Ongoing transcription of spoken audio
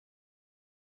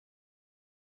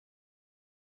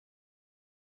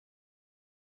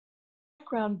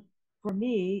background for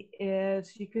me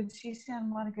is, you can see Santa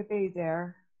Monica Bay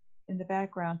there in the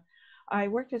background. I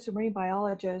worked as a marine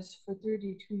biologist for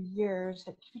 32 years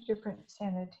at 2 different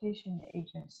sanitation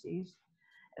agencies.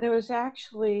 And it was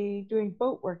actually doing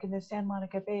boat work in the Santa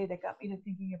Monica Bay that got me to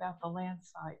thinking about the land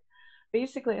side.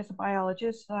 Basically, as a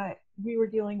biologist, we were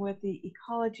dealing with the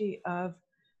ecology of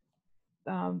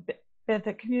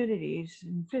benthic communities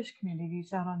and fish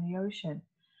communities out on the ocean.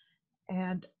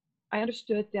 And I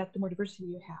understood that the more diversity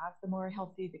you have, the more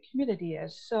healthy the community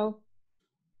is. So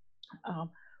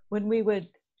when we would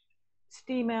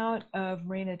steam out of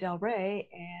Marina del Rey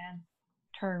and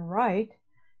turn right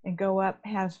and go up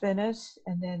Has Venice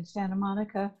and then Santa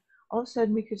Monica, all of a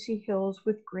sudden we could see hills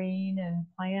with green and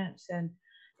plants, and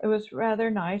it was rather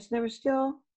nice. There were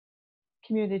still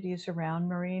communities around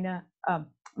Marina,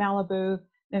 Malibu,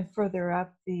 and further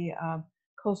up the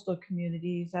coastal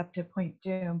communities up to Point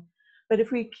Dume. But if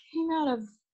we came out of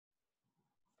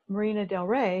Marina del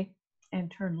Rey and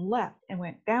turned left and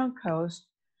went down coast,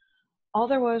 all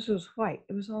there was white.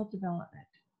 It was all development.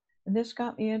 And this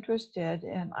got me interested.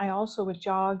 And I also would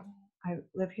jog. I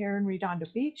live here in Redondo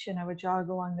Beach, and I would jog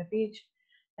along the beach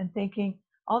and thinking,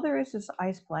 all there is this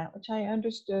ice plant, which I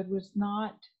understood was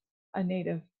not a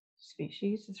native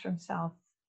species. It's from South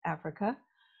Africa,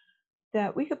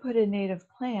 that we could put in native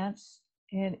plants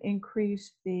and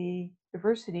increase the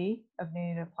diversity of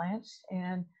native plants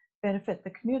and benefit the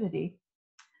community.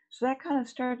 So that kind of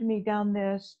started me down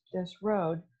this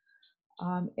road.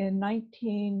 In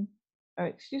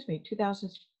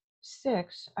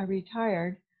 2006, I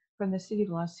retired from the city of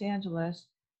Los Angeles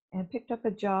and picked up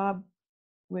a job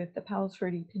with the Palos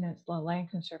Verdes Peninsula Land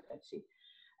Conservancy.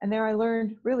 And there I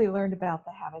really learned about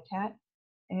the habitat,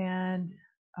 and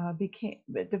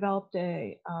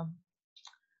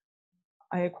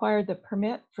I acquired the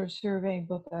permit for surveying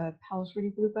both the Palos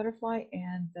Verdes blue butterfly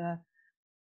and the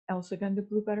Segundo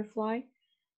blue butterfly.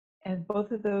 And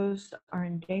both of those are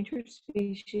endangered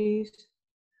species.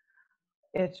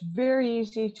 It's very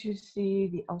easy to see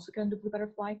the Segundo blue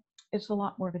butterfly. It's a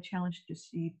lot more of a challenge to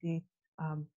see the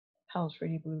Palos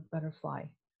Verdes blue butterfly.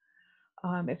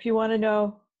 If you want to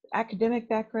know academic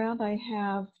background, I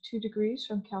have 2 degrees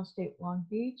from Cal State Long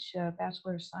Beach, a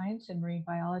Bachelor of Science in Marine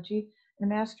Biology and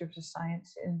a Master's of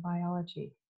Science in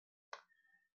Biology.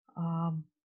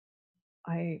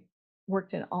 I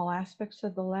worked in all aspects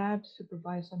of the lab,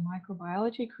 supervised a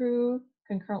microbiology crew,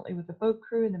 concurrently with the boat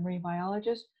crew and the marine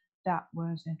biologist. That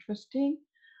was interesting.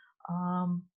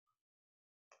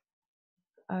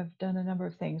 I've done a number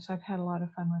of things. I've had a lot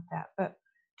of fun with that. But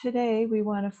today we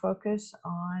want to focus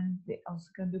on the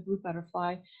Segundo blue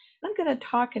butterfly. I'm going to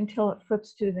talk until it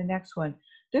flips to the next one.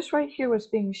 This right here, what's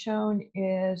being shown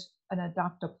is an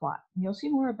adoptoplot. And you'll see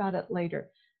more about it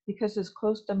later, because it's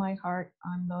close to my heart.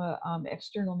 I'm the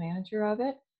external manager of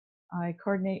it. I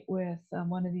coordinate with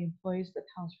one of the employees of the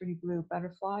Palos Verdes blue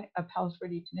butterfly, Palos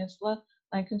Verdes Peninsula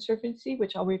Land Conservancy,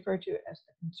 which I'll refer to as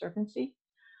the Conservancy.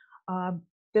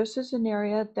 This is an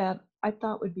area that I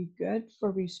thought would be good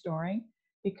for restoring,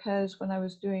 because when I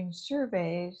was doing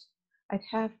surveys, I'd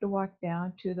have to walk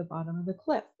down to the bottom of the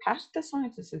cliff, past the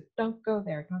signs that says, don't go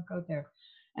there, don't go there.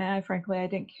 And frankly, I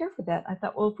didn't care for that. I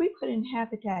thought, well, if we put in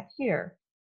habitat here,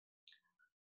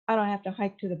 I don't have to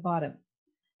hike to the bottom.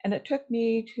 And it took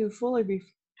me to fully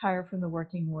retire from the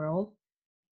working world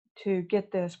to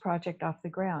get this project off the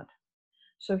ground.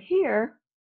 So here,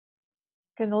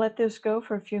 I'm going to let this go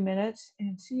for a few minutes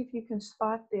and see if you can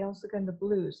spot the Segundo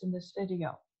blues in this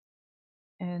video.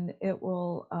 And it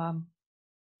will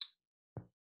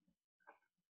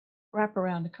wrap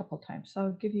around a couple times. So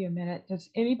I'll give you a minute. Does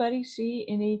anybody see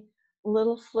any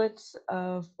little flits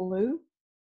of blue?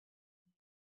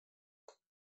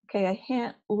 Okay, I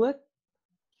can't look.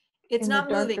 It's not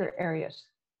the darker moving. Areas.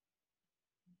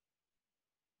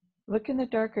 Look in the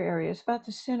darker areas, about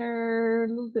the center, a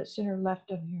little bit center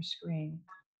left of your screen.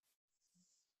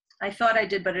 I thought I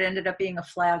did, but it ended up being a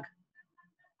flag.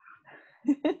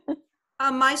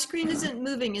 My screen isn't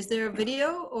moving. Is there a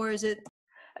video, or is it?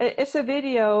 It's a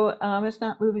video. It's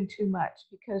not moving too much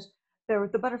because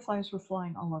the butterflies were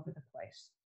flying all over the place.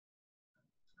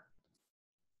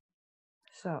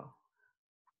 So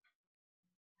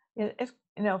it's,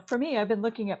 for me, I've been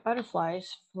looking at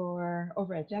butterflies for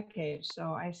over a decade,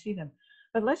 so I see them.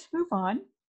 But let's move on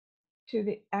to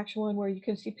the actual one where you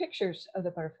can see pictures of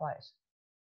the butterflies.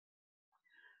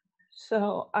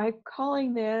 So I'm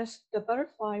calling this the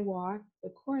Butterfly Walk, the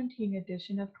Quarantine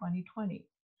Edition of 2020.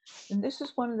 And this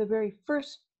is one of the very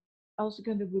first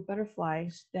Segundo blue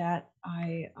butterflies that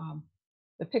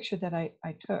the picture that I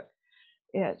took.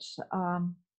 It's,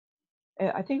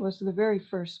 I think it was the very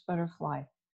first butterfly.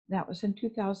 That was in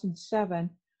 2007,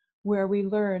 where we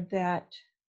learned that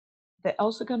the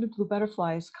El Segundo blue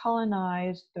butterflies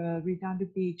colonized the Redondo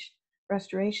Beach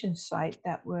restoration site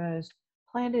that was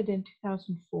planted in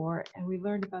 2004, and we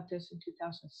learned about this in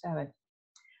 2007.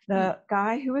 The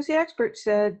guy who was the expert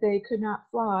said they could not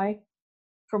fly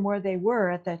from where they were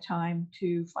at that time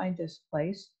to find this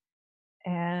place,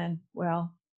 and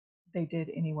well, they did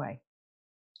anyway.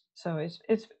 So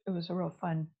it was a real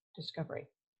fun discovery.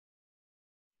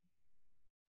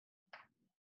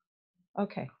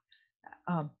 Okay,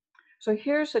 so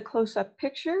here's a close-up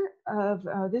picture of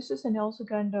this is an El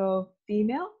Segundo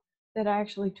female that I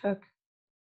actually took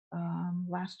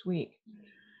last week.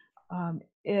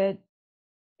 It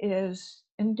is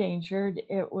endangered.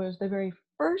 It was the very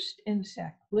first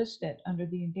insect listed under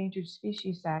the Endangered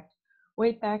Species Act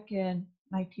way back in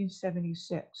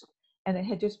 1976, and it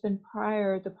had just been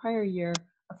the prior year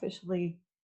officially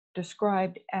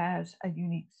described as a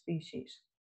unique species,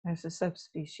 as a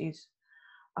subspecies.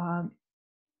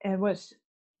 And what's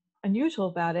unusual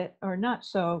about it, or not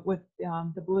so with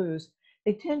the blues,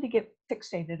 they tend to get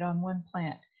fixated on one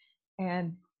plant.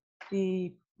 And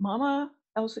the mama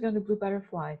El Segundo blue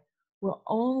butterfly will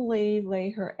only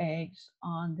lay her eggs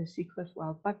on the Seacliff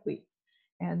wild buckwheat.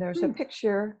 And there's a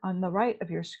picture on the right of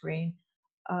your screen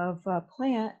of a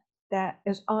plant that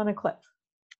is on a cliff.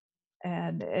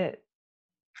 And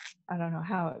I don't know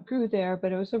how it grew there,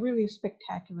 but it was a really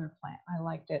spectacular plant. I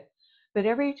liked it. But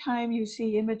every time you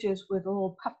see images with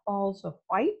little puffballs of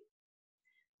white,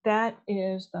 that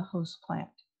is the host plant.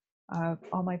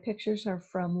 All my pictures are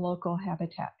from local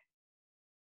habitat.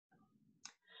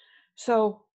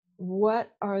 So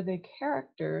what are the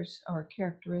characters or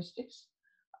characteristics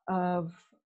of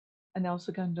an El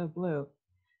Segundo blue?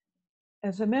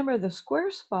 As a member of the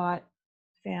square spot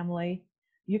family,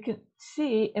 you can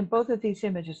see in both of these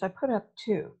images, I put up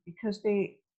two because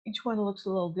each one looks a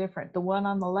little different. The one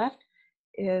on the left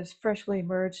is freshly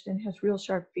emerged and has real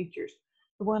sharp features.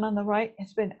 The one on the right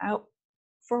has been out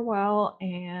for a while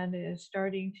and is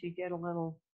starting to get a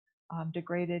little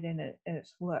degraded in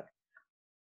its look.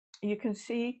 You can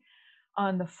see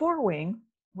on the forewing,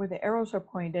 where the arrows are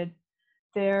pointed,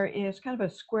 there is kind of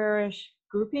a squarish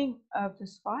grouping of the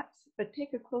spots, but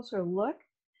take a closer look,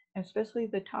 especially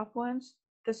the top ones,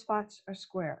 the spots are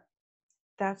square.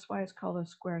 That's why it's called a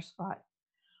square spot.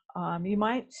 You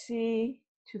might see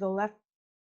to the left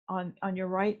on your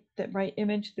right, that right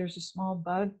image, there's a small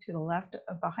bug to the left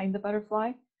behind the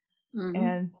butterfly.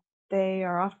 And they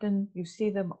are often, you see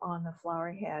them on the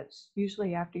flower heads,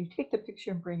 usually after you take the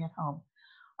picture and bring it home.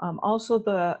 Also,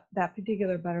 that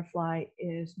particular butterfly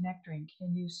is nectaring.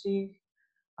 Can you see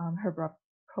her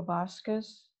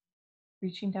proboscis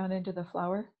reaching down into the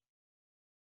flower?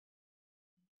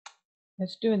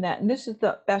 It's doing that. And this is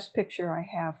the best picture I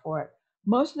have for it.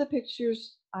 Most of the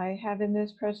pictures I have in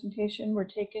this presentation were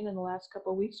taken in the last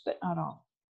couple of weeks, but not all.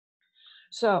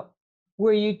 So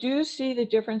where you do see the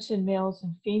difference in males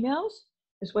and females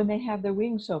is when they have their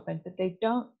wings open, but they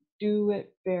don't do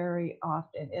it very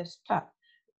often. It's tough.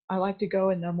 I like to go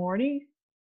in the morning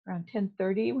around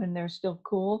 10:30 when they're still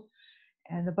cool,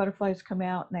 and the butterflies come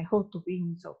out and they hold the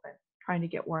wings open, trying to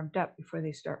get warmed up before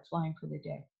they start flying for the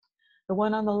day. The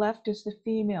one on the left is the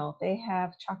female. They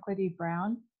have chocolatey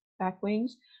brown back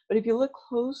wings, but if you look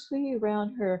closely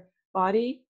around her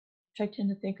body, which I tend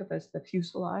to think of as the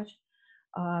fuselage,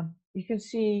 you can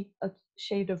see a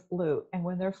shade of blue. And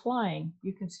when they're flying,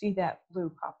 you can see that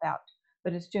blue pop out,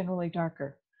 but it's generally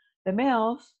darker. The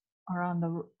males are on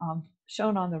the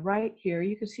shown on the right here.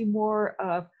 You can see more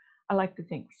of, I like to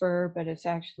think fur, but it's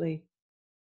actually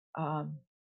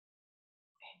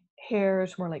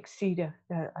hairs, more like ceta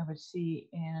that I would see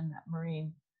in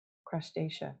marine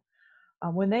crustacea.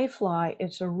 When they fly,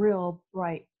 it's a real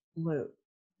bright blue.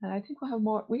 And I think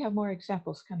we have more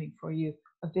examples coming for you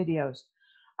of videos.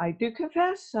 I do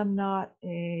confess I'm not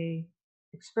a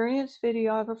experienced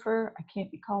videographer. I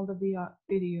can't be called a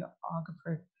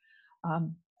videographer.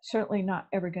 Certainly not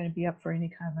ever going to be up for any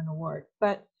kind of an award,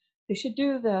 but they should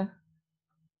do the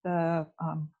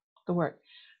work.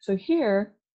 So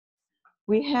here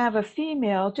we have a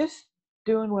female just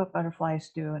doing what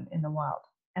butterflies do in the wild.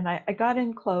 And I got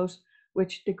in close,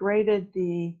 which degraded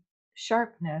the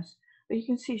sharpness, but you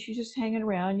can see she's just hanging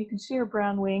around. You can see her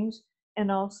brown wings and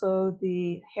also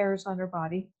the hairs on her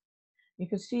body. You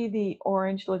can see the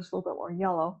orange looks a little bit more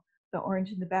yellow, the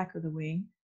orange in the back of the wing.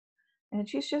 And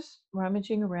she's just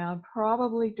rummaging around,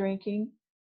 probably drinking.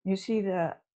 You see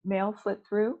the male flit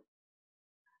through.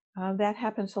 That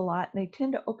happens a lot, and they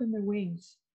tend to open their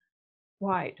wings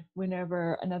wide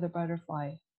whenever another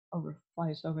butterfly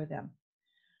flies over them.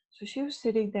 So she was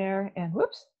sitting there, and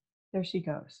whoops, There she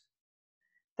goes.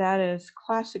 That is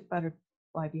classic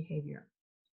butterfly behavior.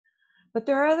 But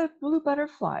there are other blue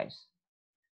butterflies.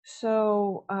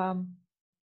 So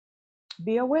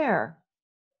be aware.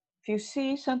 If you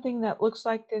see something that looks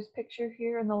like this picture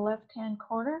here in the left-hand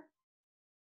corner,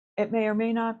 it may or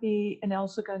may not be an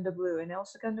Segundo blue. An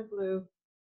Segundo blue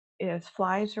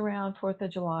flies around 4th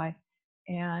of July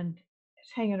and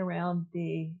it's hanging around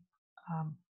the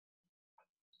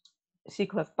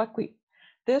seacliff buckwheat.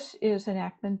 This is an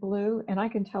Ackman blue, and I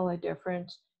can tell a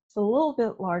difference. It's a little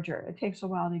bit larger. It takes a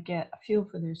while to get a feel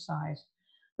for their size.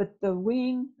 But the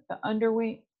wing, the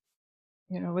underwing,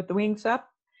 with the wings up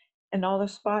and all the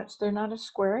spots, they're not as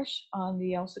squarish on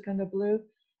the Segundo blue.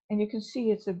 And you can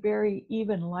see it's a very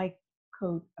even light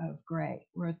coat of gray,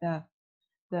 where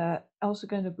the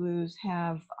Segundo blues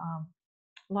have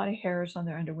a lot of hairs on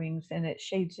their underwings, and it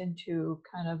shades into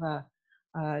kind of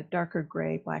a darker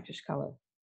gray, blackish color.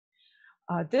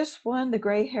 This one, the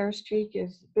gray hair streak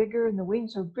is bigger, and the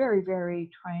wings are very, very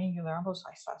triangular, almost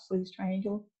isosceles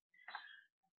triangle.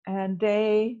 And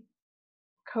they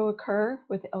co-occur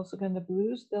with the Segundo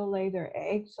blues. They'll lay their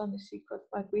eggs on the seacliff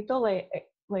buckwheat. They'll lay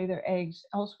their eggs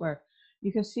elsewhere.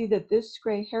 You can see that this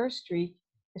gray hair streak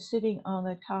is sitting on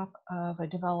the top of a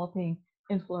developing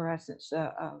inflorescence,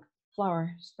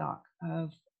 flower stalk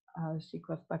of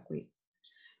seacliff buckwheat.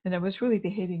 And it was really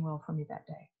behaving well for me that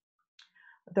day.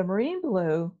 The marine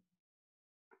blue,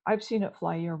 I've seen it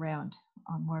fly year round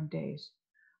on warm days.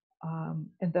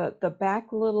 And the back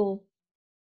little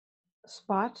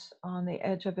spots on the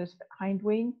edge of his hind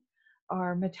wing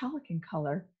are metallic in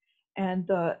color. And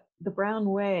the brown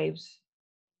waves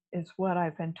is what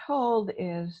I've been told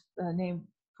is the name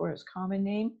for its common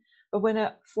name. But when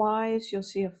it flies, you'll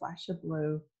see a flash of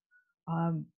blue.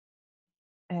 And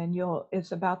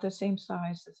it's about the same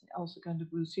size as an Segundo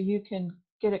blue, so you can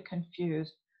get it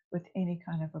confused with any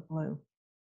kind of a blue.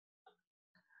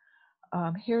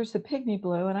 Here's the pygmy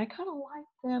blue, and I kind of like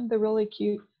them. They're really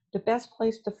cute. The best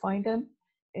place to find them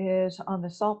is on the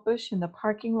salt bush in the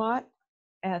parking lot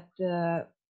at the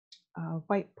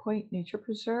White Point Nature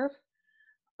Preserve.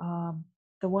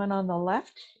 The one on the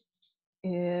left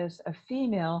is a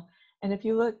female, and if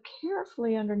you look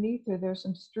carefully underneath her, there's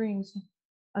some strings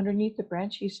underneath the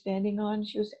branch she's standing on.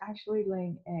 She was actually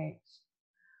laying eggs.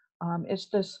 It's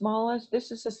the smallest,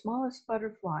 this is the smallest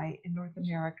butterfly in North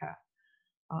America,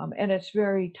 and it's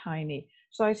very tiny.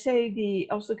 So I say the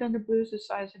Segundo blue is the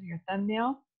size of your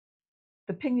thumbnail.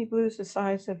 The pygmy blue is the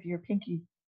size of your pinky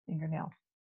fingernail.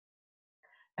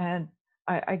 And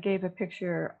I gave a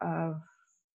picture of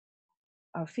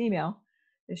a female.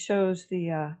 It shows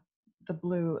the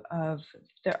blue of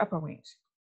their upper wings.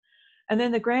 And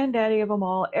then the granddaddy of them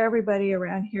all, everybody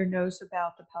around here knows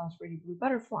about the Palos Verdes blue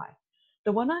butterfly.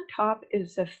 The one on top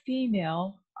is a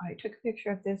female. I took a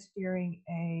picture of this during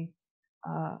a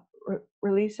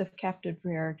release of captive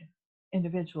reared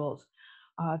individuals.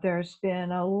 There's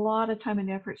been a lot of time and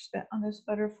effort spent on this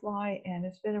butterfly, and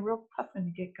it's been a real tough one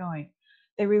to get going.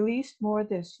 They released more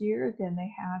this year than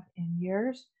they have in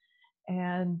years.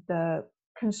 And the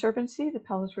Conservancy, the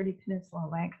Palos Verdes Peninsula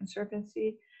Land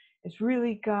Conservancy, has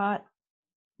really got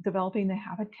developing the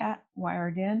habitat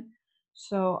wired in.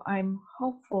 So I'm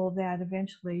hopeful that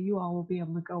eventually you all will be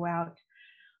able to go out.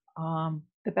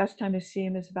 The best time to see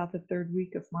them is about the 3rd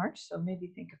week of March, so maybe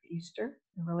think of Easter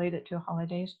and relate it to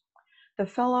holidays. The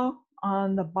fellow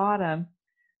on the bottom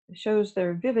shows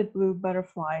their vivid blue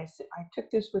butterflies. I took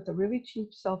this with a really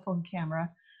cheap cell phone camera.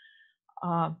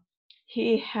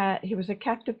 He was a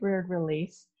captive reared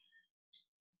release.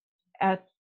 At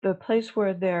the place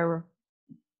where they're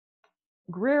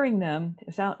rearing them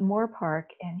is out in Moore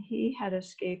Park, and he had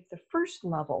escaped the first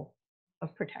level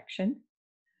of protection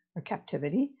or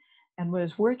captivity and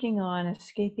was working on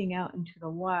escaping out into the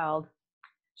wild.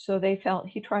 So they felt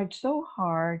he tried so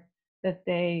hard that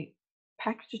they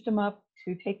packaged him up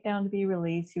to take down to be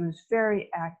released. He was very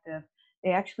active.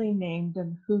 They actually named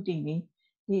him Houdini.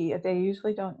 They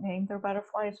usually don't name their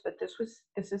butterflies, but this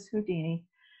is Houdini.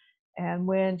 And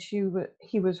when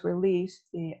he was released,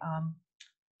 the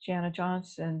Jana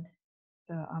Johnson,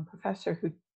 the professor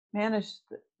who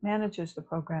manages the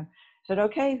program, said,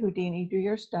 "Okay, Houdini, do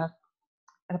your stuff."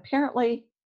 And apparently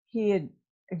he had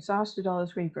exhausted all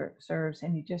his reserves,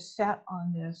 and he just sat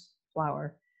on this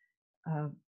flower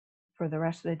for the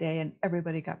rest of the day, and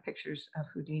everybody got pictures of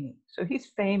Houdini. So he's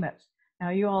famous.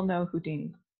 Now you all know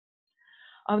Houdini.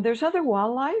 There's other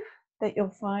wildlife that you'll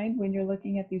find when you're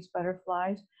looking at these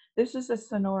butterflies. This is a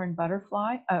Sonoran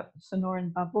butterfly,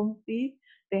 Sonoran bumblebee.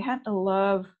 They happen to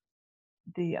love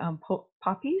the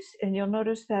poppies, and you'll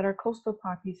notice that our coastal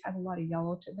poppies have a lot of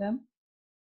yellow to them.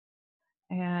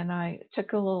 and I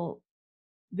took a little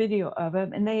video of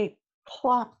them, and they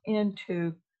plop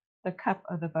into the cup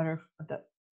of the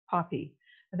poppy.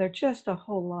 And they're just a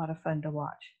whole lot of fun to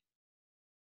watch.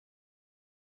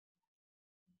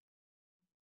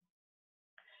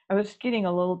 I was getting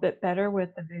a little bit better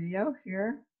with the video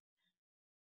here.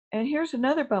 And here's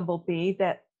another bumblebee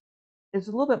that is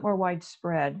a little bit more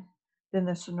widespread than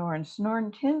the Sonoran.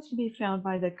 Sonoran tends to be found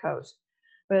by the coast,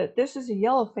 but this is a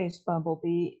yellow-faced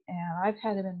bumblebee, and I've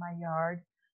had him in my yard.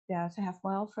 Yeah, it's a half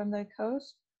mile from the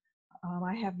coast.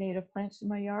 I have native plants in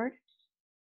my yard.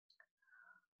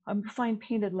 Fine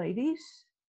painted ladies.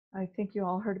 I think you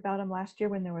all heard about them last year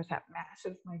when there was that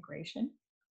massive migration.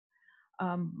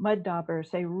 Mud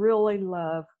daubers, they really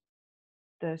love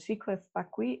the seacliff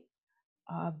buckwheat.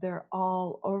 They're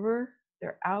all over.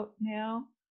 They're out now.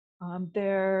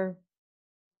 There's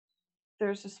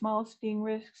a small sting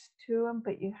risks to them,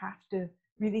 but you have to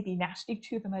really be nasty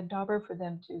to the mud dauber for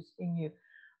them to sting you.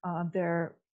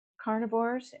 They're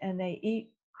carnivores, and they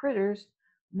eat critters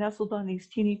nestled on these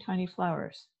teeny tiny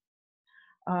flowers.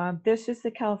 This is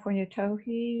the California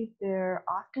towhee. They're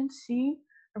often seen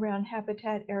around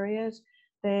habitat areas.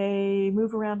 They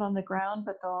move around on the ground,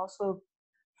 but they'll also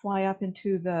fly up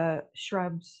into the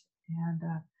shrubs. And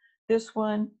this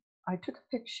one, I took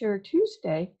a picture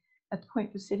Tuesday at the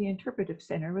Point City Interpretive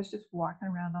Center. I was just walking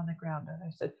around on the ground, and I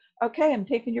said, okay, I'm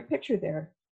taking your picture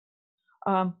there.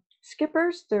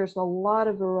 Skippers, there's a lot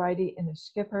of variety in the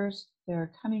skippers.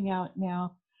 They're coming out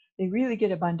now. They really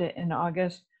get abundant in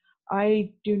August.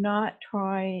 I do not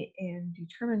try and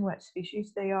determine what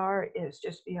species they are. It's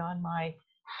just beyond my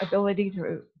ability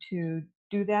to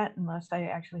do that unless I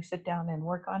actually sit down and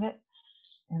work on it.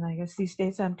 And I guess these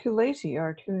days I'm too lazy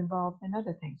or too involved in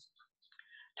other things.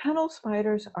 Tunnel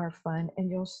spiders are fun,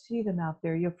 and you'll see them out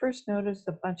there. You'll first notice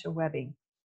the bunch of webbing.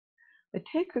 But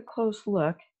take a close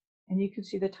look, and you can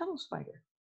see the tunnel spider.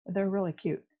 They're really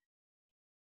cute.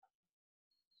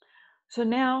 So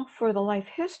now for the life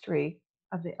history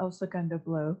of the El Segundo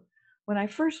Blue. When I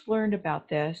first learned about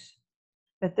this,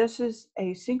 that this is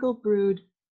a single brood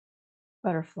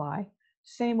butterfly,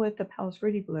 same with the Palos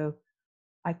Verde Blue,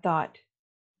 I thought,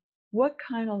 what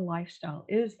kind of lifestyle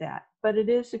is that? But it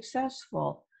is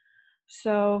successful.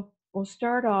 So we'll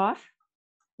start off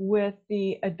with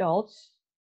the adults.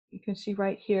 You can see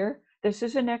right here, this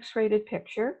is an X-rated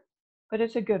picture, but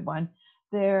it's a good one.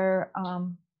 They're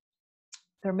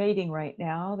mating right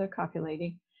now, they're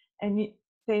copulating, and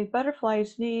the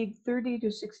butterflies need 30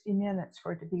 to 60 minutes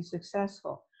for it to be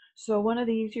successful. So one of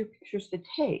the easier pictures to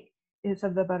take is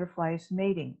of the butterflies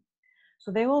mating.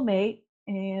 So they will mate,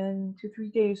 and 2 to 3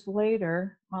 days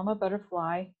later, mama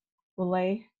butterfly will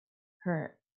lay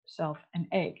herself an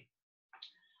egg.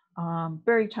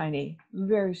 Very tiny,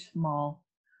 very small.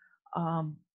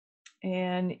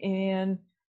 And in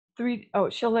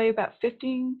she'll lay about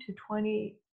 15 to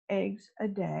 20 eggs a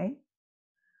day.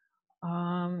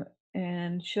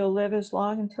 And she'll live as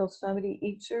long until somebody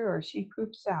eats her or she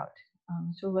poops out.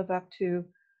 She'll live up to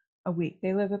a week.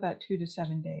 They live about 2 to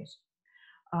 7 days.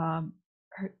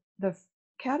 The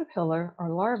caterpillar or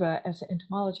larva, as the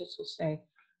entomologists will say,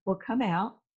 will come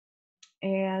out,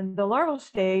 and the larval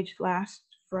stage lasts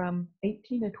from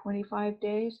 18 to 25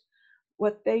 days.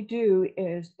 What they do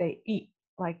is they eat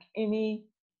like any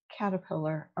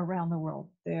caterpillar around the world.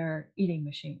 They're eating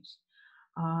machines.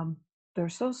 They're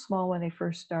so small when they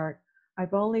first start.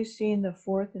 I've only seen the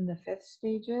 4th and the 5th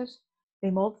stages.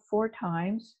 They molt 4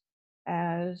 times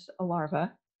as a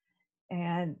larva.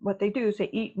 And what they do is they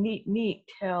eat and eat and eat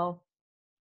till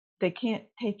they can't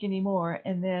take any more,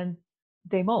 and then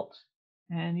they molt.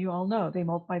 And you all know they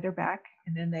molt by their back,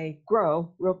 and then they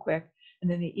grow real quick, and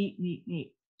then they eat and eat and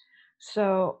eat.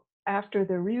 So after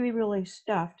they're really, really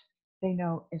stuffed, they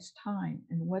know it's time.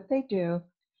 And what they do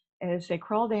is they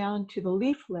crawl down to the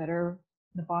leaf litter,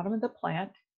 the bottom of the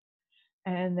plant,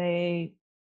 and they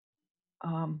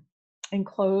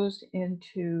enclose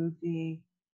into the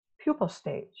pupal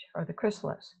stage or the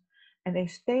chrysalis. And they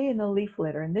stay in the leaf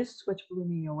litter, and this is what's blew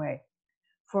me away.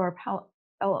 For our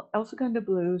El Segundo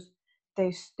Blues,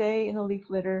 they stay in the leaf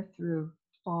litter through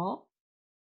fall,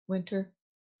 winter,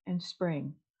 and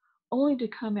spring, only to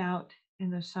come out in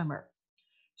the summer.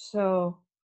 So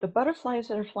the butterflies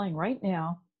that are flying right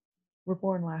now were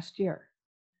born last year,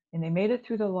 and they made it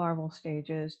through the larval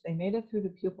stages, they made it through the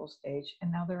pupal stage,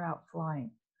 and now they're out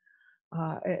flying.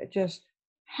 How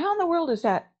in the world is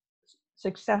that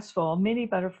successful? Many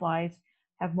butterflies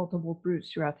have multiple broods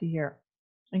throughout the year,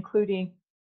 including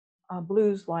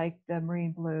blues like the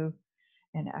marine blue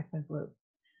and Ackman blue.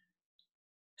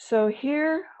 So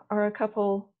here are a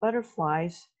couple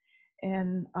butterflies,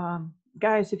 and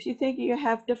guys, if you think you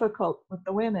have difficult with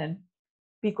the women,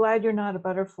 be glad you're not a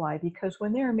butterfly, because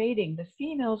when they're mating, the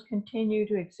females continue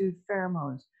to exude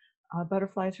pheromones.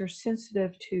 Butterflies are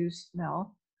sensitive to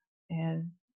smell and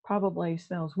probably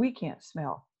smells we can't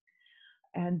smell.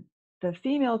 And the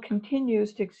female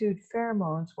continues to exude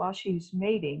pheromones while she's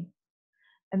mating,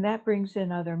 and that brings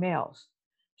in other males.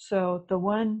 So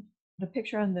the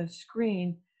picture on the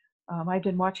screen, I've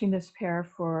been watching this pair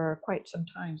for quite some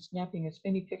time, snapping as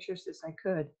many pictures as I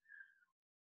could.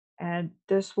 And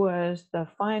this was the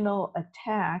final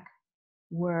attack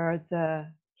where the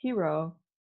hero,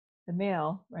 the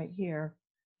male right here,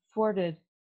 thwarted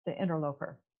the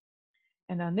interloper.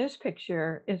 And on this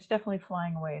picture, it's definitely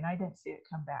flying away, and I didn't see it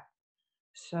come back.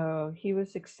 So he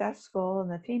was successful,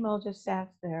 and the female just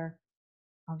sat there.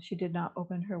 She did not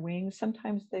open her wings.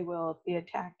 Sometimes they will if the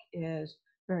attack is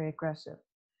very aggressive.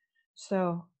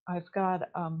 So I've got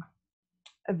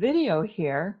a video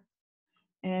here,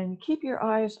 and keep your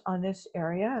eyes on this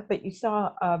area. But you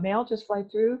saw a male just fly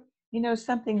through. You know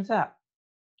something's up.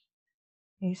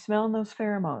 He's smelling those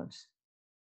pheromones.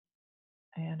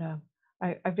 And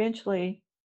I eventually,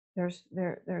 there's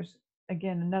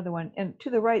again another one, and to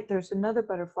the right there's another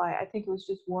butterfly. I think it was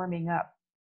just warming up.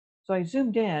 So I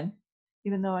zoomed in,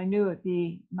 even though I knew it'd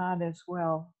be not as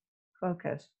well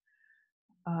focused.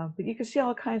 But you can see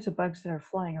all kinds of bugs that are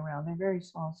flying around. They're very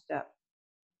small stuff.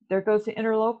 There goes the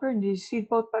interloper, and do you see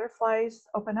both butterflies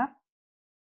open up?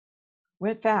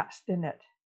 Went fast, didn't it?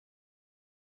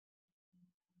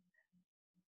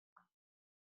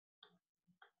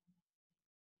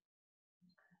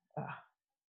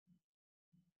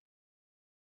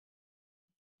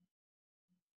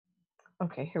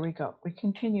 Okay, here we go. We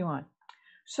continue on.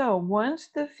 So once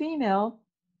the female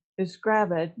is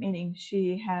gravid, meaning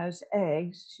she has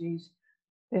eggs, she's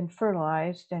been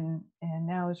fertilized and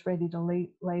now is ready to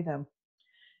lay them.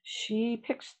 She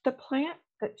picks the plant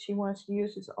that she wants to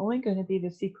use. Is only going to be the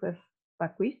seacliff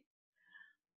buckwheat.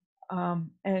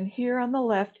 And here on the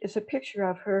left is a picture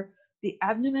of her. The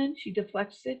abdomen, she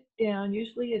deflects it down.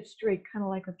 Usually it's straight, kind of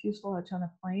like a fuselage on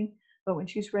a plane. But when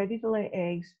she's ready to lay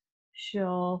eggs,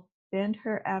 she'll bend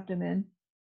her abdomen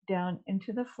down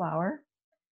into the flower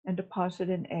and deposit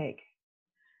an egg.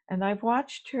 And I've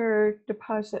watched her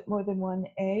deposit more than one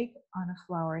egg on a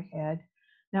flower head.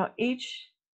 Now, each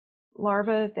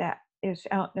larva that is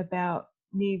out and about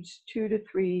needs 2 to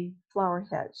 3 flower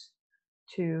heads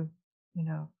to,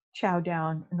 chow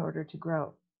down in order to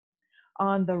grow.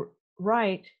 On the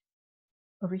right,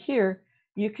 over here,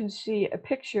 you can see a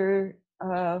picture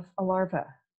of a larva.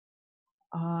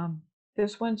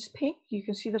 This one's pink. You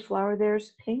can see the flower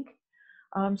there's pink.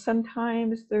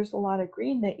 Sometimes there's a lot of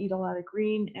green. They eat a lot of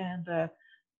green, and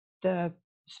the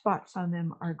spots on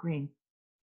them are green.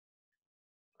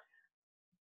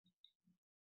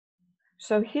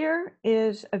 So here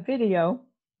is a video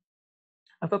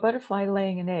of a butterfly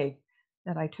laying an egg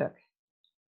that I took.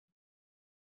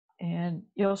 And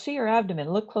you'll see her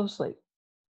abdomen. Look closely.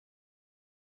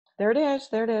 There it is.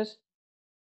 There it is.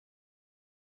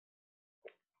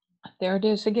 There it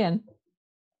is again.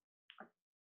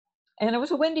 And it was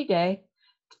a windy day.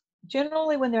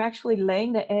 Generally, when they're actually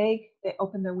laying the egg, they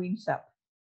open their wings up.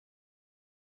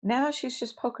 Now she's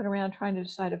just poking around trying to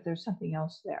decide if there's something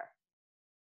else there.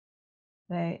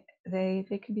 They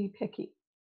can be picky.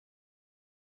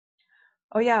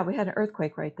 Oh yeah, we had an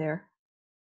earthquake right there.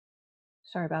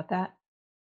 Sorry about that.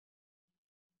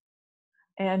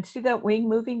 And see that wing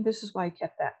moving? This is why I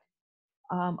kept that.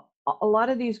 A lot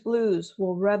of these blues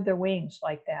will rub their wings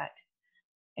like that,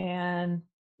 and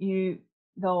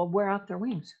they'll wear out their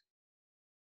wings.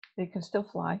 They can still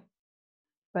fly,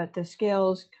 but the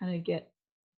scales kind of get,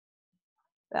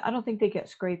 I don't think they get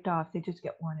scraped off, they just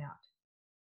get worn out.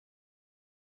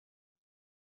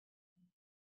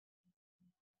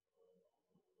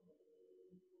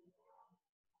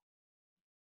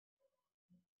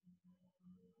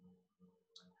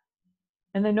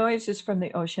 And the noise is from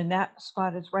the ocean. That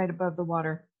spot is right above the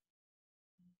water.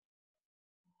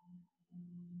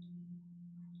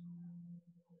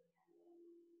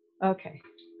 Okay.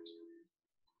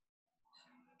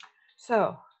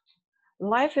 So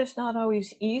life is not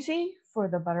always easy for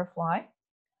the butterfly.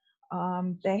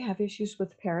 They have issues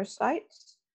with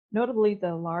parasites, notably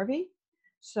the larvae.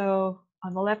 So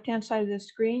on the left-hand side of the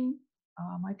screen,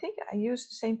 I think I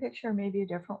used the same picture, maybe a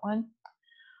different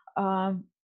one.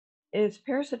 It's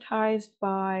parasitized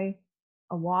by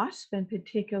a wasp in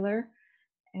particular,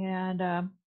 and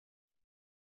I'm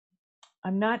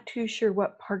not too sure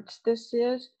what parts this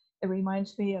is. It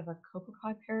reminds me of a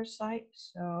copepod parasite,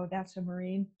 so that's a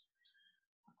marine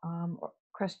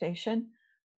crustacean.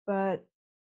 But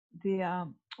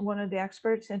one of the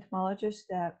experts, entomologists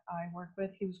that I work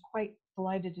with, he was quite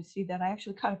delighted to see that I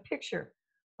actually caught a picture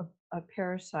of a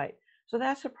parasite. So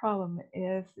that's a problem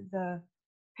if the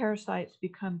parasites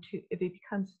become too, if it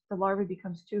becomes, the larvae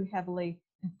becomes too heavily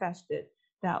infested,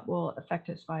 that will affect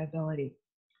its viability.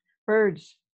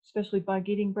 Birds, especially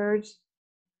bug-eating birds,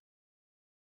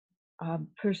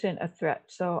 present a threat.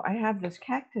 So I have this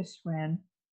cactus wren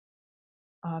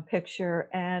picture,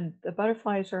 and the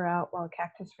butterflies are out while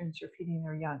cactus wrens are feeding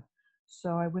their young.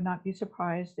 So I would not be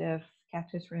surprised if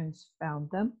cactus wrens found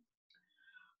them.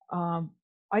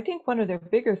 I think one of their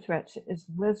bigger threats is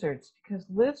lizards, because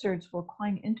lizards will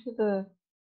climb into the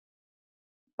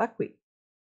buckwheat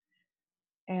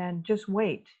and just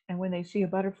wait. And when they see a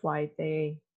butterfly,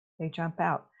 they jump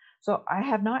out. So I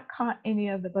have not caught any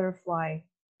of the butterfly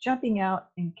jumping out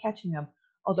and catching them,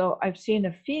 although I've seen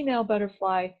a female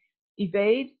butterfly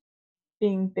evade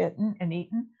being bitten and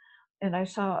eaten. And I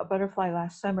saw a butterfly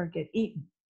last summer get eaten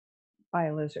by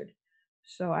a lizard.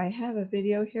 So I have a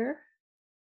video here.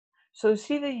 So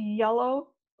see the yellow?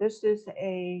 This is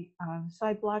a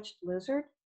side-blotched lizard,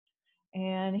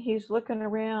 and he's looking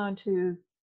around to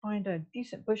find a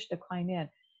decent bush to climb in.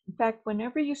 In fact,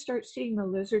 whenever you start seeing the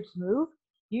lizards move,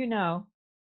 you know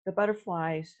the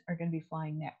butterflies are going to be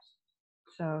flying next.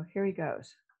 So here he goes.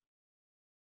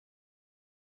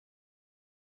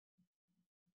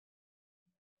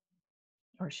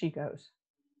 Or she goes.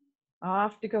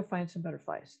 Off to go find some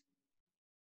butterflies.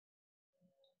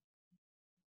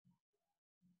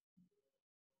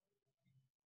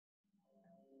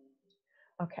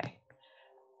 Okay.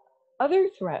 Other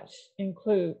threats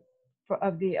include,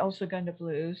 of the El Segundo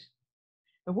blues,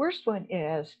 the worst one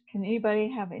is, can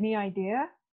anybody have any idea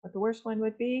what the worst one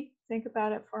would be? Think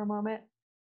about it for a moment.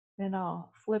 Then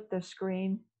I'll flip the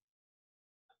screen.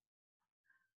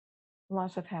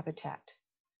 Loss of habitat.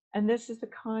 And this is the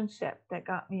concept that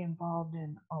got me involved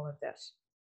in all of this.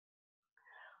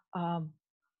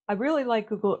 I really like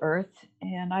Google Earth,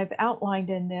 and I've outlined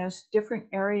in this different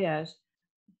areas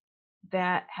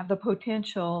that have the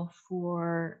potential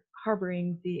for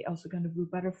harboring the El Segundo blue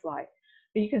butterfly.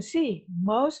 But you can see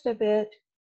most of it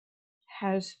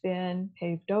has been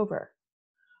paved over.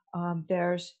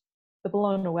 There's the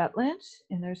Bologna wetlands,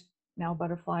 and there's now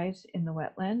butterflies in the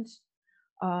wetlands.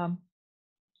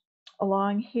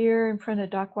 Along here in front of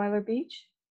Dockweiler Beach,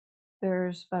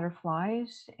 there's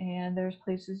butterflies, and there's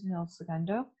places in El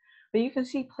Segundo. But you can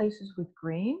see places with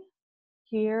green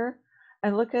here.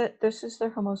 And look at, this is the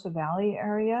Hermosa Valley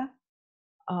area.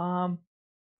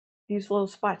 These little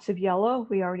spots of yellow,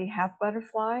 we already have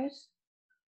butterflies.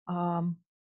 And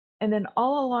then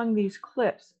all along these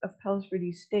cliffs of Palos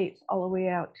Verdes States, all the way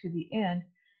out to the end,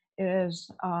 is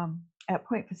at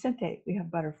Point Vicente, we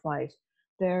have butterflies.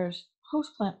 There's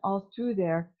host plant all through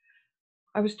there.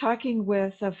 I was talking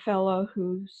with a fellow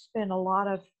who spent a lot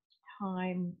of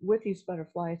time with these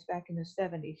butterflies back in the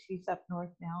 70s. He's up north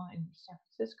now in the San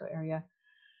Francisco area.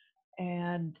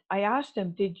 And I asked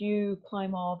him, did you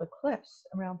climb all the cliffs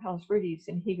around Palos Verdes?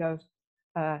 And he goes,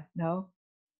 no.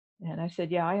 And I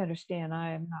said, yeah, I understand.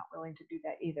 I am not willing to do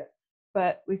that either.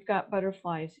 But we've got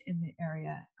butterflies in the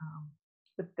area,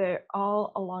 but they're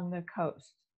all along the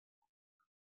coast.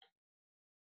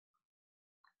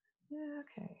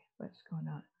 Okay, what's going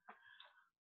on?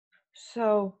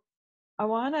 So I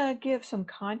want to give some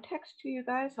context to you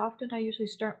guys. Often I usually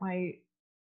start my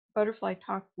butterfly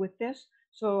talk with this,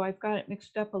 so I've got it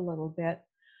mixed up a little bit.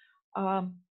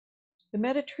 The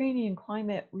Mediterranean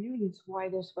climate really is why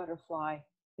this butterfly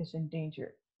is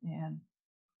endangered. And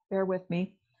bear with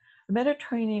me. The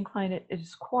Mediterranean climate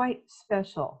is quite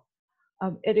special.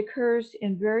 It occurs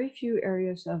in very few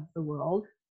areas of the world,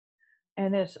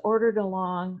 and it's ordered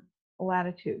along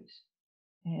latitudes.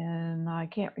 And I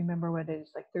can't remember whether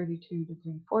it's like 32 to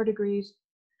 34 degrees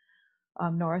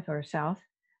north or south.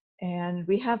 And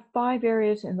we have 5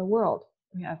 areas in the world.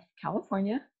 We have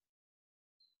California,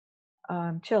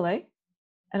 Chile,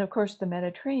 and of course the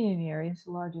Mediterranean area is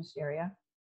the largest area,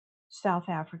 South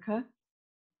Africa,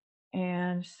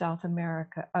 and South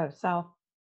America,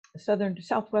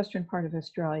 southwestern part of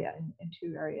Australia in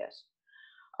 2 areas.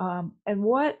 And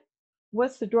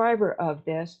what's the driver of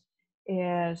this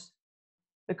is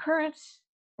the currents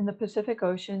in the Pacific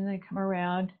Ocean. They come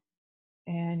around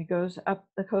and it goes up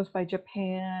the coast by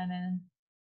Japan and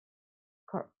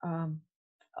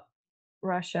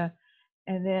Russia.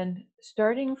 And then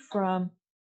starting from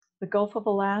the Gulf of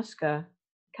Alaska,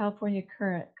 California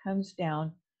current comes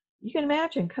down. You can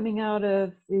imagine coming out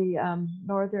of the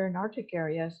northern Arctic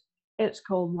areas, it's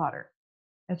cold water.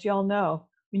 As you all know,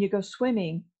 when you go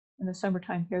swimming in the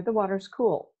summertime here, the water's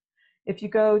cool. If you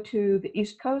go to the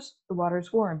East Coast, the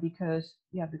water's warm because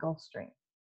you have the Gulf Stream.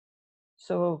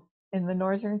 So in the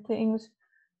northern things,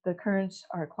 the currents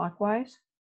are clockwise.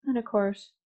 And of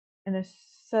course, in the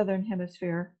southern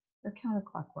hemisphere, they're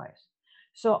counterclockwise.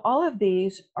 So all of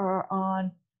these are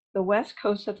on the west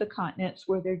coast of the continents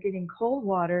where they're getting cold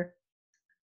water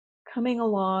coming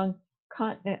along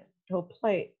continental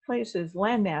places,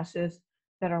 land masses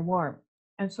that are warm.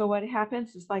 And so what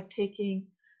happens is like taking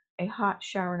a hot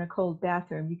shower in a cold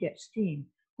bathroom, you get steam.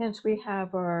 Hence we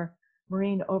have our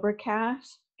marine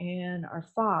overcasts and our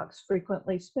fogs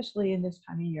frequently, especially in this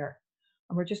time of year.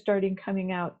 And we're just starting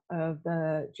coming out of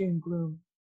the June gloom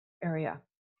area.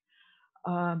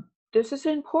 This is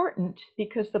important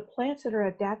because the plants that are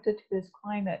adapted to this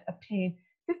climate obtain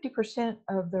 50%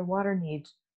 of their water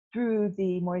needs through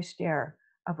the moist air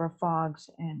of our fogs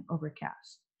and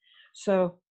overcasts.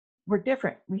 So we're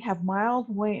different. We have mild,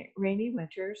 rainy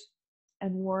winters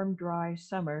and warm, dry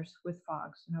summers with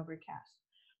fogs and overcasts.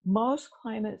 Most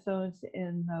climate zones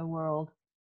in the world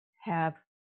have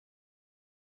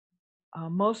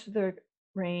most of their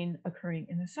rain occurring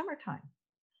in the summertime.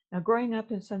 Now, growing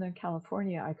up in Southern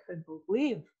California, I couldn't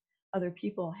believe other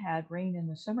people had rain in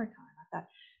the summertime. I thought,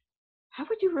 how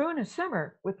would you ruin a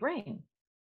summer with rain?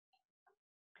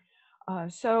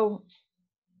 So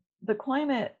the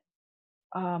climate,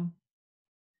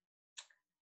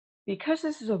 because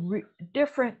this is a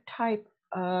different type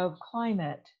of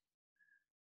climate,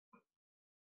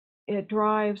 it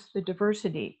drives the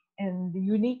diversity and the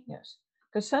uniqueness.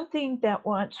 Because something that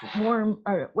wants warm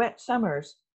or wet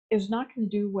summers is not going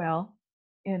to do well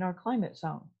in our climate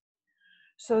zone.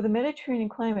 So the Mediterranean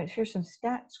climate, here's some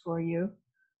stats for you.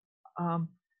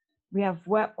 We have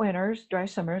wet winters, dry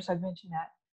summers, I've mentioned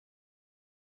that.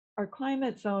 Our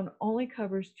climate zone only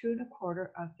covers 2.25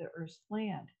 of the Earth's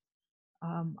land.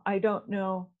 I don't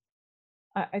know,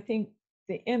 I think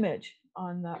the image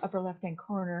on the upper left-hand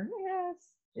corner, yes,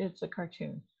 it's a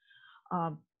cartoon.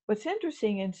 What's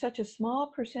interesting, in such a small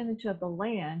percentage of the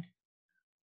land,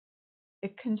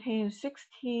 it contains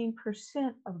 16%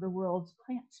 of the world's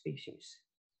plant species.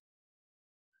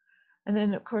 And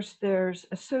then, of course, there's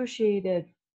associated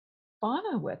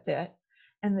fauna with it,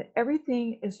 and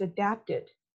everything is adapted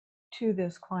to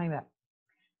this climate.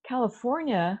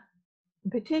 California,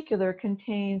 in particular,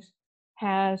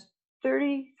 has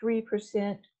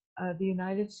 33% of the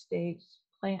United States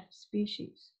plant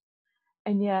species,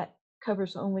 and yet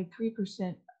covers only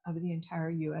 3% of the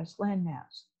entire US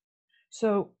landmass.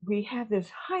 So we have this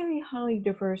highly, highly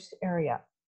diverse area.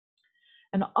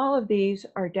 And all of these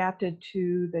are adapted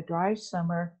to the dry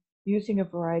summer using a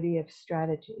variety of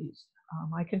strategies.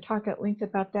 I can talk at length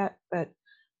about that, but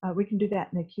we can do that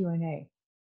in the Q&A.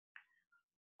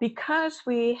 Because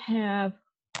we have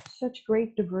such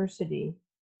great diversity,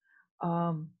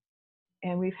 and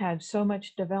we've had so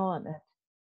much development,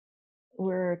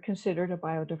 we're considered a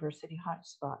biodiversity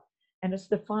hotspot. And it's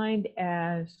defined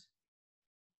as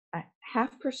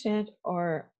 0.5%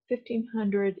 or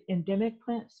 1,500 endemic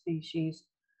plant species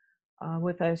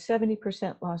with a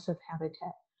 70% loss of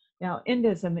habitat. Now,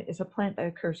 endism is a plant that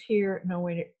occurs here,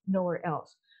 nowhere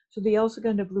else. So the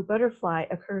Segundo Blue Butterfly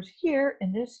occurs here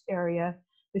in this area.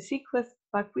 The sea-cliff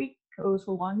buckwheat goes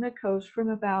along the coast from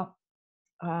about,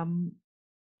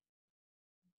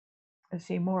 let's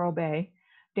see, Morro Bay,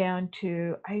 down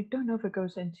to, I don't know if it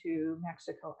goes into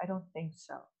Mexico. I don't think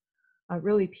so. It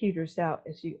really peters out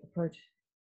as you approach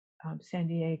San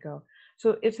Diego.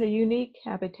 So it's a unique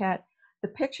habitat. The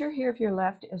picture here of your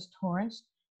left is Torrance,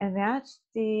 and that's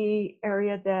the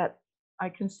area that I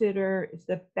consider is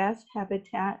the best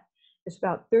habitat. It's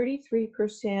about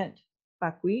 33%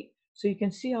 buckwheat, so you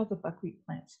can see all the buckwheat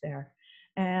plants there.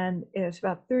 And it's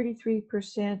about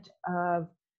 33% of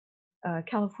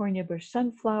California bush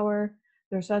sunflower.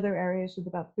 There's other areas with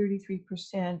about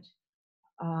 33%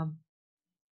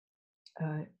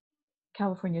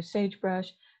 California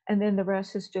sagebrush, and then the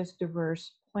rest is just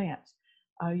diverse plants.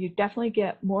 You definitely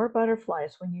get more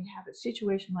butterflies when you have a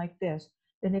situation like this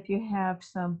than if you have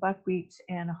some buckwheats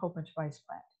and a whole bunch of ice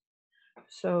plant.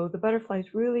 So the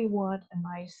butterflies really want a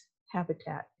nice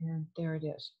habitat, and there it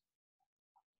is.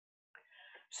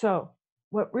 So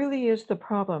what really is the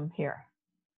problem here?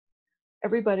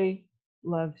 Everybody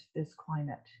loves this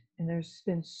climate, and there's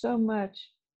been so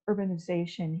much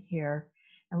urbanization here,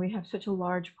 and we have such a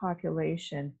large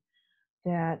population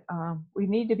that we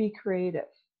need to be creative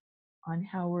on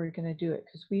how we're going to do it,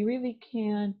 because we really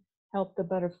can help the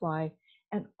butterfly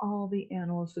and all the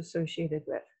animals associated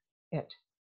with it.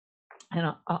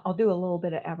 And I'll do a little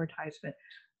bit of advertisement.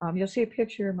 You'll see a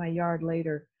picture of my yard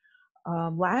later.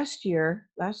 Last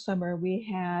summer, we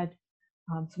had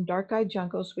some dark-eyed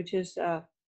juncos, which is a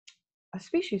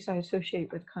species I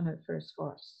associate with coniferous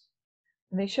forests.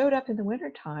 And they showed up in the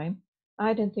wintertime.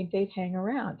 I didn't think they'd hang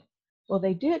around. Well,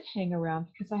 they did hang around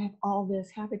because I have all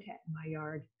this habitat in my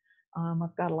yard.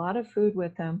 I've got a lot of food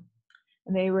with them.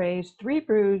 And they raised 2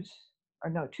 broods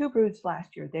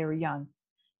last year. They were young.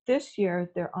 This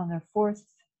year, they're on their 4th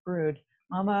brood.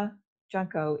 Mama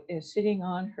Junco is sitting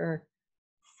on her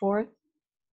 4th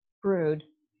brood.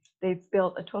 They've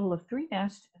built a total of 3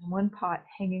 nests and 1 pot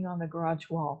hanging on the garage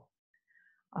wall.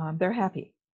 They're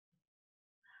happy.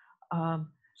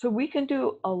 So we can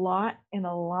do a lot in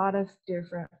a lot of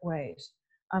different ways.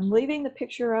 I'm leaving the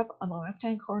picture up on the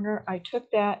left-hand corner. I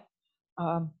took that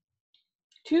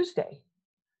Tuesday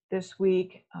this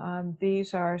week.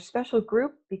 These are a special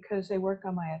group because they work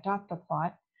on my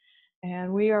adopt-a-plot,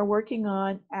 and we are working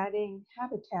on adding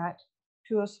habitat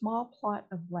to a small plot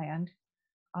of land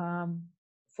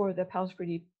for the Palos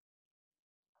Verdes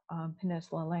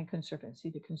Peninsula Land Conservancy,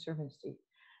 the Conservancy.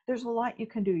 There's a lot you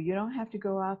can do. You don't have to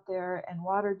go out there and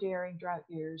water during drought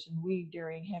years and weed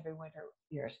during heavy winter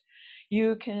years.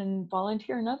 You can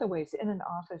volunteer in other ways, in an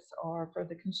office or for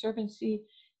the Conservancy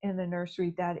in the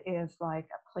nursery. That is like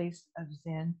a place of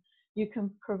zen. You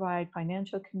can provide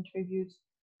financial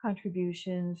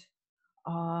contributions.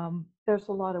 There's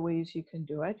a lot of ways you can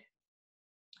do it.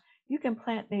 You can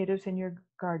plant natives in your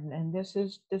garden, and this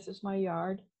is my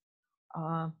yard.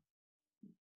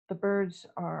 The birds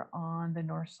are on the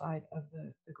north side of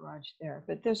the garage there,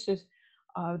 but this is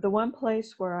the one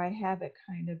place where I have it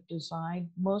kind of designed.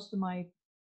 Most of my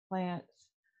plants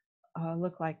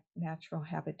look like natural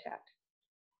habitat.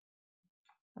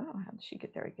 Oh, how did she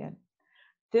get there again?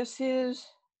 This is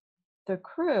the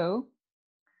crew,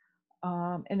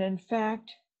 and in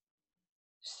fact,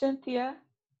 Cynthia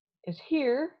is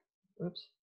here. Oops.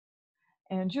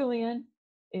 And Julian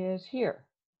is here.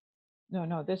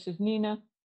 No, this is Nina,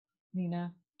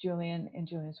 Julian, and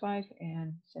Julian's wife,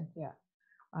 and Cynthia.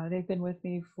 They've been with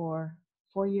me for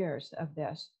 4 years of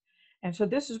this. And so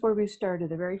this is where we started.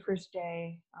 The very first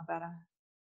day, about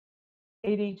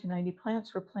 80 to 90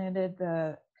 plants were planted.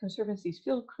 The Conservancy's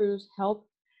field crews help,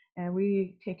 and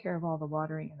we take care of all the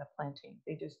watering and the planting.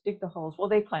 They just dig the holes. Well,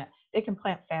 they can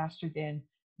plant faster than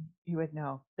you would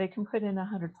know. They can put in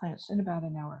 100 plants in about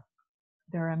an hour.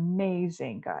 They're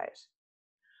amazing, guys.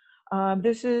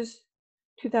 This is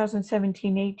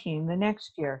 2017-18, the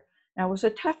next year. Now, it was a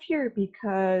tough year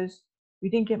because we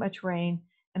didn't get much rain,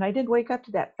 and I didn't wake up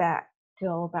to that fact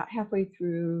till about halfway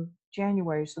through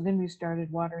January, so then we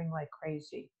started watering like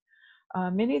crazy.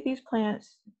 Many of these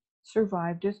plants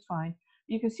survived just fine.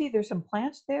 You can see there's some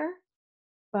plants there,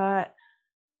 but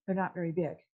they're not very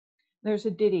big. There's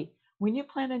a ditty. When you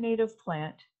plant a native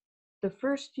plant, the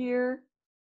first year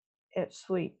it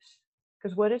sleeps,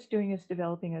 because what it's doing is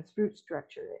developing its root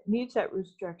structure. It needs that root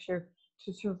structure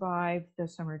to survive the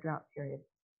summer drought period.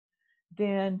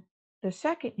 Then the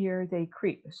second year they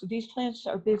creep. So these plants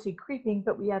are busy creeping,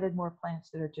 but we added more plants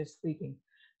that are just sleeping.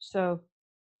 So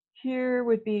here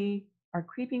would be our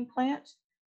creeping plants,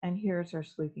 and here's our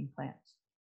sleeping plants.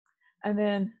 And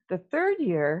then the third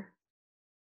year,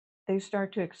 they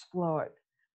start to explode.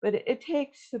 But it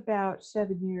takes about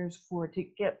 7 years for it to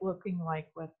get looking like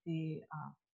what the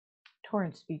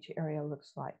Torrance Beach area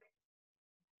looks like.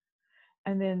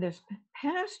 And then this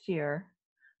past year,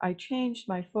 I changed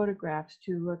my photographs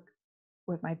to look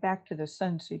with my back to the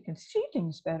sun so you can see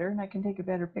things better and I can take a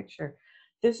better picture.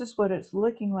 This is what it's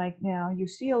looking like now. You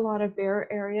see a lot of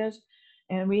bare areas,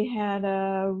 and we had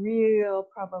a real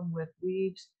problem with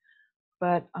weeds,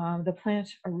 but the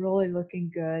plants are really looking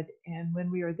good. And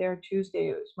when we were there Tuesday,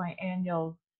 it was my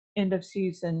annual end of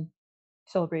season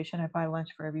celebration. I buy lunch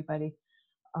for everybody.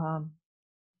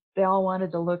 They all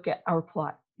wanted to look at our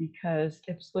plot because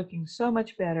it's looking so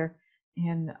much better.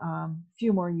 In a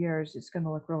few more years, it's going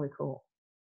to look really cool.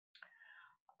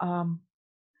 And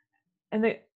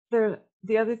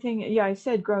the other thing, yeah, I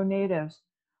said grow natives.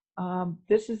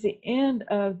 This is the end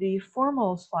of the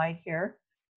formal slide here,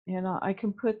 and I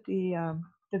can put the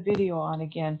video on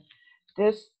again.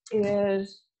 This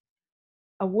is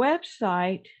a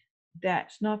website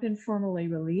that's not been formally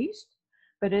released,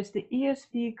 but it's the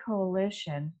ESB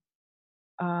Coalition.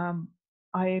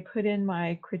 I put in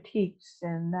my critiques,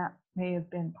 and that may have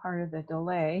been part of the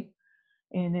delay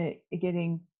in it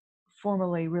getting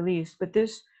formally released. But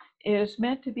this is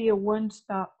meant to be a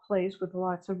one-stop place with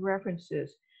lots of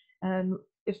references, and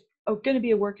it's going to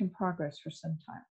be a work in progress for some time.